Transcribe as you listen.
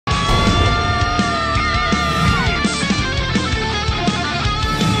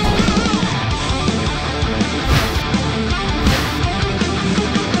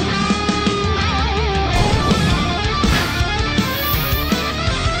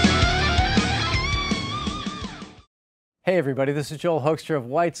Hey everybody, this is Joel Hoekstra of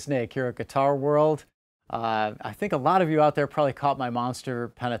Whitesnake here at Guitar World. I think a lot of you out there probably caught my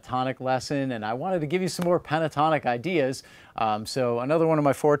monster pentatonic lesson, and I wanted to give you some more pentatonic ideas. So another one of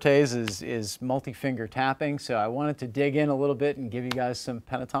my fortes is multi-finger tapping, so I wanted to dig in a little bit and give you guys some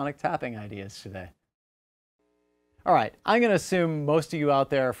pentatonic tapping ideas today. All right, I'm going to assume most of you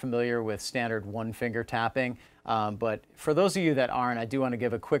out there are familiar with standard one-finger tapping, but for those of you that aren't, I do want to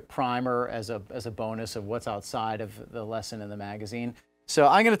give a quick primer as a bonus of what's outside of the lesson in the magazine. So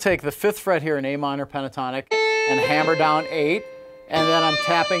I'm going to take the 5th fret here in A minor pentatonic and hammer down 8, and then I'm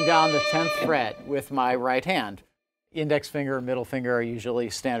tapping down the 10th fret with my right hand. Index finger and middle finger are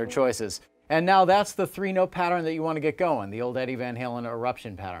usually standard choices. And now that's the 3-note pattern that you want to get going, the old Eddie Van Halen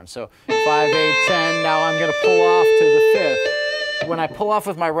eruption pattern. So 5, 8, 10, now I'm going to pull off to the 5th. When I pull off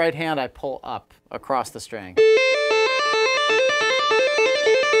with my right hand, I pull up across the string.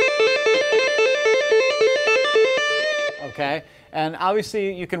 Okay, and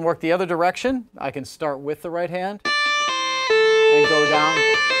obviously you can work the other direction. I can start with the right hand and go down.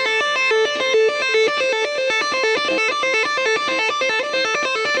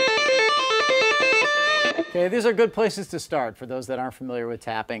 Okay, these are good places to start for those that aren't familiar with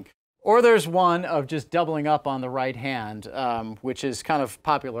tapping. Or there's one of just doubling up on the right hand, which is kind of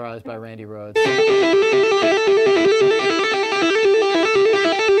popularized by Randy Rhoads.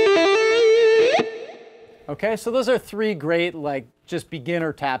 Okay, so those are 3 great, just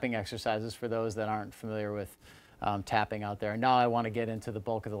beginner tapping exercises for those that aren't familiar with tapping out there. Now I want to get into the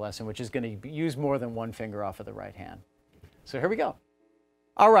bulk of the lesson, which is going to use more than one finger off of the right hand. So here we go.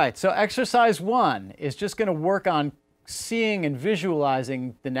 All right, so exercise 1 is just going to work on seeing and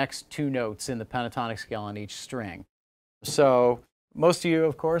visualizing the next 2 notes in the pentatonic scale on each string. So most of you,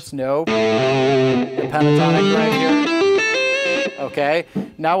 of course, know the pentatonic right here. Okay,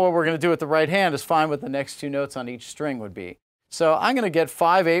 now what we're going to do with the right hand is find what the next 2 notes on each string would be. So I'm going to get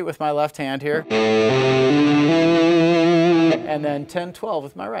 5, 8 with my left hand here, and then 10, 12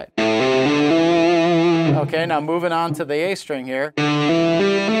 with my right. Okay, now moving on to the A string here.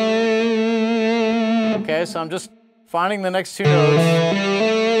 Okay, so I'm just finding the next 2 notes.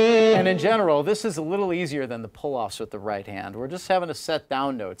 And in general, this is a little easier than the pull-offs with the right hand. We're just having to set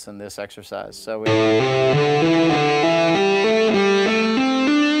down notes in this exercise. So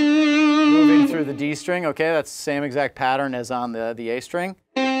moving through the D string. Okay, that's the same exact pattern as on the A string.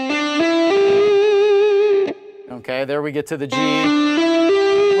 Okay, there we get to the G,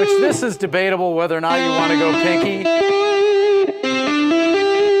 which this is debatable whether or not you want to go pinky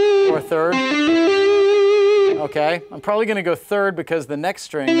or 3rd. Okay, I'm probably going to go 3rd because the next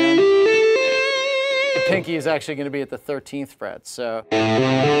string then, the pinky is actually going to be at the 13th fret. So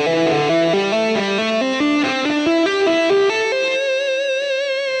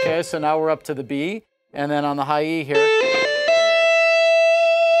okay, so now we're up to the B, and then on the high E here.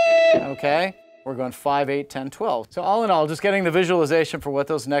 Okay, we're going 5, 8, 10, 12. So all in all, just getting the visualization for what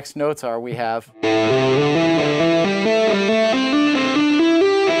those next notes are, we have.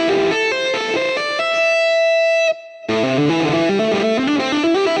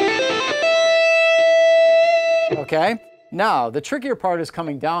 Okay, now the trickier part is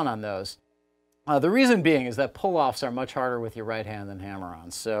coming down on those. The reason being is that pull-offs are much harder with your right hand than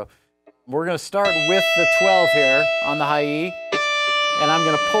hammer-ons. So we're going to start with the 12 here on the high E, and I'm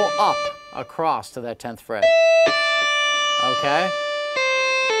going to pull up across to that 10th fret. Okay,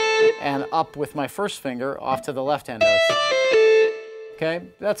 and up with my 1st finger off to the left-hand notes. Okay,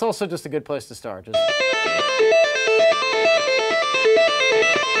 that's also just a good place to start.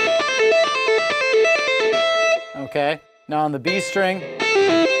 Okay, now on the B string.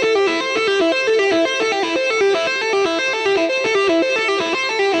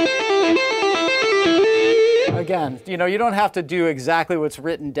 Again, you don't have to do exactly what's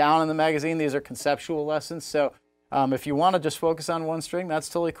written down in the magazine. These are conceptual lessons, so if you want to just focus on one string, that's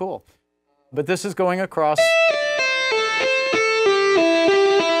totally cool. But this is going across.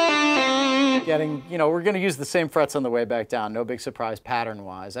 We're going to use the same frets on the way back down. No big surprise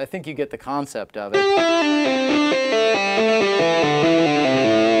pattern-wise. I think you get the concept of it.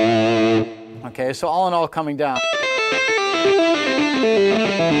 Okay, so all in all, coming down.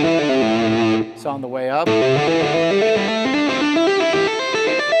 So on the way up, and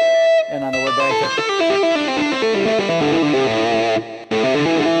on the way back up.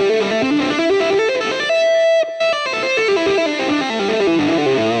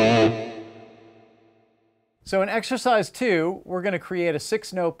 So in exercise 2, we're going to create a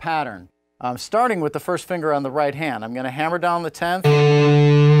 6-note pattern, starting with the 1st finger on the right hand. I'm going to hammer down the 10th,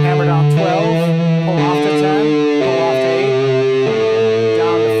 hammer down 12, pull off to 10, pull off to 8,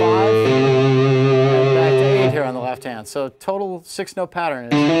 down to 5, and back to 8 here on the left hand. So total 6-note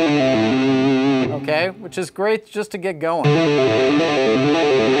pattern is, okay, which is great just to get going.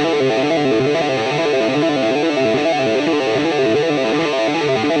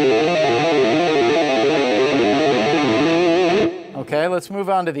 Okay, let's move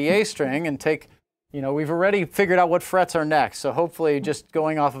on to the A string and take, we've already figured out what frets are next. So hopefully just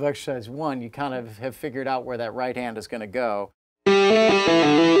going off of exercise 1, you kind of have figured out where that right hand is going to go.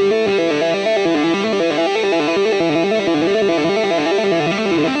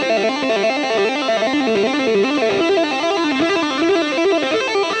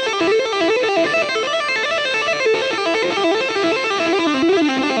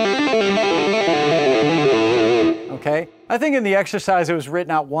 Okay, I think in the exercise it was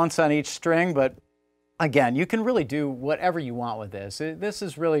written out once on each string, but again, you can really do whatever you want with this. This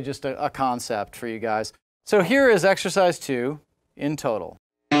is really just a concept for you guys. So here is exercise 2 in total.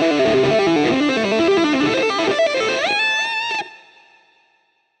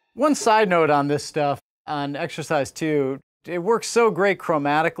 One side note on this stuff, on exercise 2, it works so great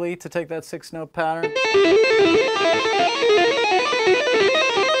chromatically to take that 6-note pattern.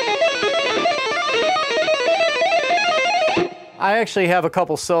 I actually have a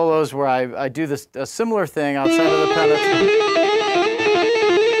couple solos where I do a similar thing outside of the pentatonic.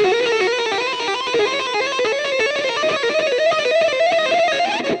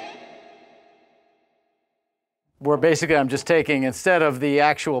 Where basically I'm just taking, instead of the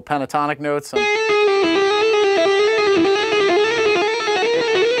actual pentatonic notes,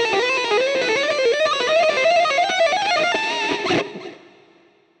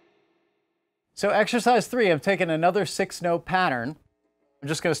 So exercise 3, I'm taking another 6-note pattern. I'm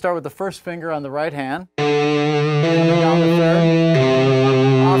just going to start with the first finger on the right hand, down the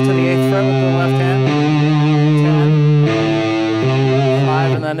 3rd, off to the 8th fret with the left hand, 10,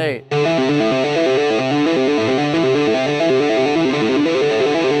 5, and then 8.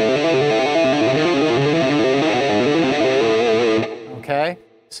 Okay,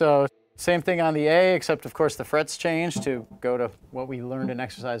 so same thing on the A, except of course the frets change to go to what we learned in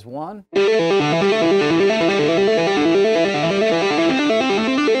exercise 1.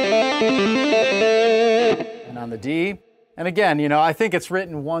 And on the D. And again, I think it's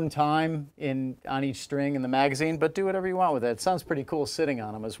written one time on each string in the magazine, but do whatever you want with it. It sounds pretty cool sitting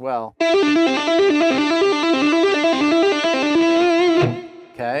on them as well.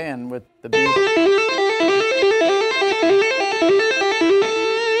 Okay, and with the B.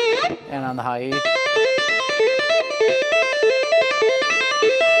 And on the high E.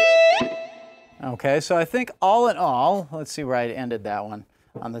 Okay, so I think all in all, let's see where I ended that one,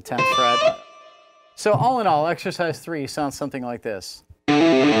 on the 10th fret. So all in all, exercise 3 sounds something like this.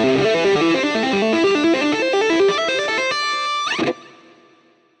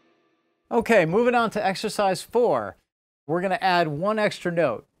 Okay, moving on to exercise 4. We're going to add one extra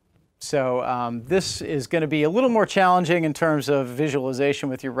note. So this is going to be a little more challenging in terms of visualization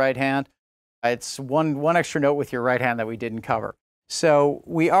with your right hand. It's one extra note with your right hand that we didn't cover. So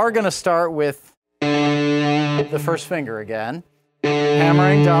we are going to start with the first finger again,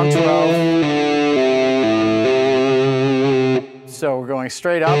 hammering down 12. So we're going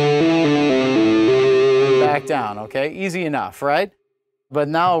straight up and back down, okay? Easy enough, right? But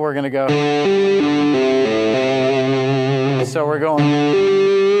now we're going to go. So we're going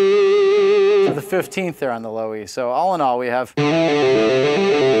to the 15th there on the low E. So all in all, we have.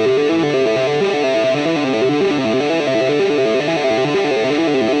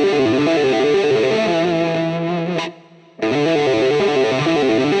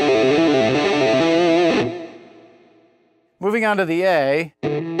 Moving on to the A,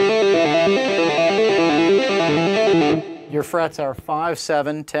 your frets are 5,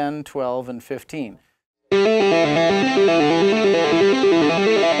 7, 10, 12, and 15.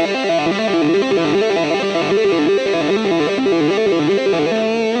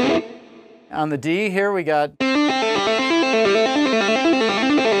 On the D here we got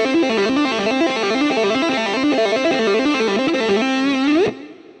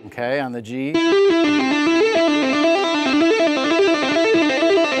okay, on the G.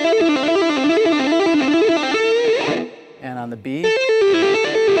 And on the B.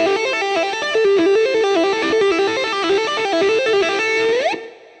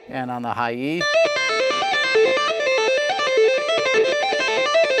 And on the high E.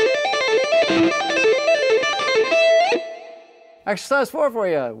 Exercise 4 for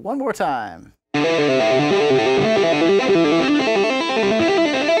you, one more time.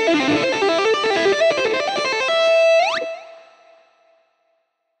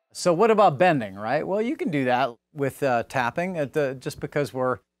 So what about bending, right? Well, you can do that with tapping, just because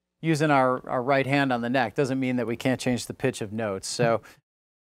we're using our right hand on the neck doesn't mean that we can't change the pitch of notes. So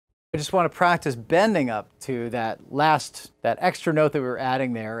I just want to practice bending up to that extra note that we were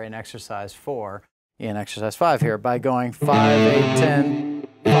adding there in exercise 4, in exercise 5 here, by going 5, 8, 10,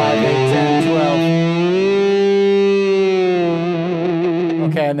 5, 8, 10,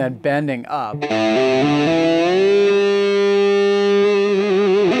 12. Okay, and then bending up.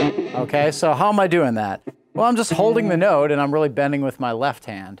 Okay, so how am I doing that? Well, I'm just holding the note and I'm really bending with my left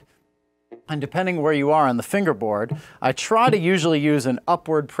hand. And depending where you are on the fingerboard, I try to usually use an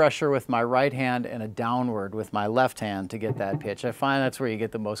upward pressure with my right hand and a downward with my left hand to get that pitch. I find that's where you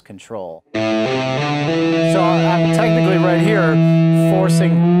get the most control. So I'm technically right here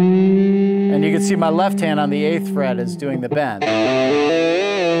forcing, and you can see my left hand on the 8th fret is doing the bend.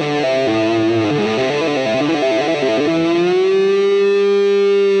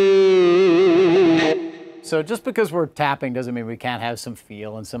 So just because we're tapping doesn't mean we can't have some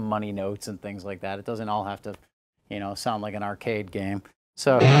feel and some money notes and things like that. It doesn't all have to, you know, sound like an arcade game.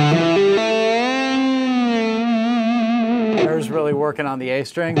 So there's really working on the A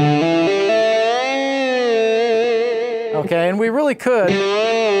string. Okay, and we really could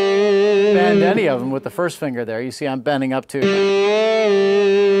bend any of them with the first finger there. You see I'm bending up to where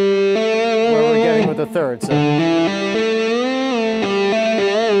we're getting with the third. So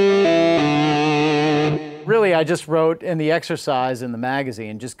really, I just wrote in the exercise in the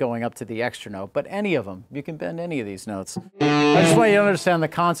magazine, just going up to the extra note, but any of them. You can bend any of these notes. I just want you to understand the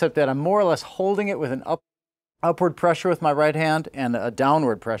concept that I'm more or less holding it with an upward pressure with my right hand and a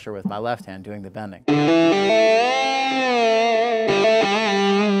downward pressure with my left hand doing the bending.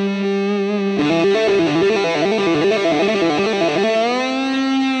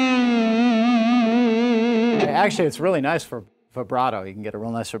 Actually, it's really nice for vibrato. You can get a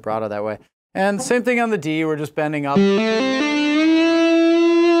real nice vibrato that way. And same thing on the D, we're just bending up a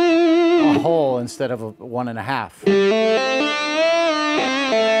whole instead of a 1.5.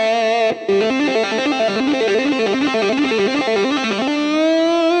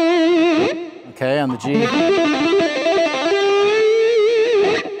 Okay, on the G.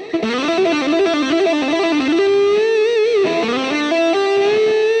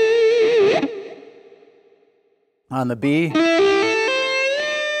 On the B.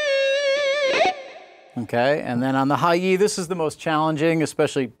 Okay, and then on the high E, this is the most challenging,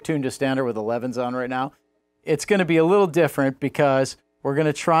 especially tuned to standard with 11s on right now. It's going to be a little different because we're going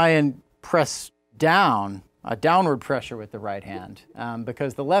to try and press down, a downward pressure with the right hand,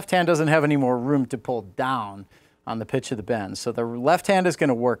 because the left hand doesn't have any more room to pull down on the pitch of the bend. So the left hand is going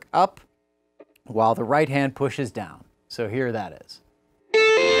to work up while the right hand pushes down. So here that is.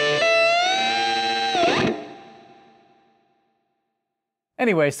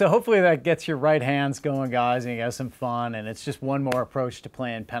 Anyway, so hopefully that gets your right hands going, guys, and you have some fun. And it's just one more approach to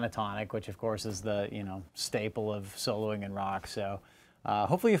playing pentatonic, which of course is the, you know, staple of soloing in rock. So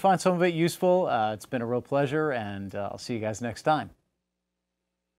hopefully you find some of it useful. It's been a real pleasure, and I'll see you guys next time.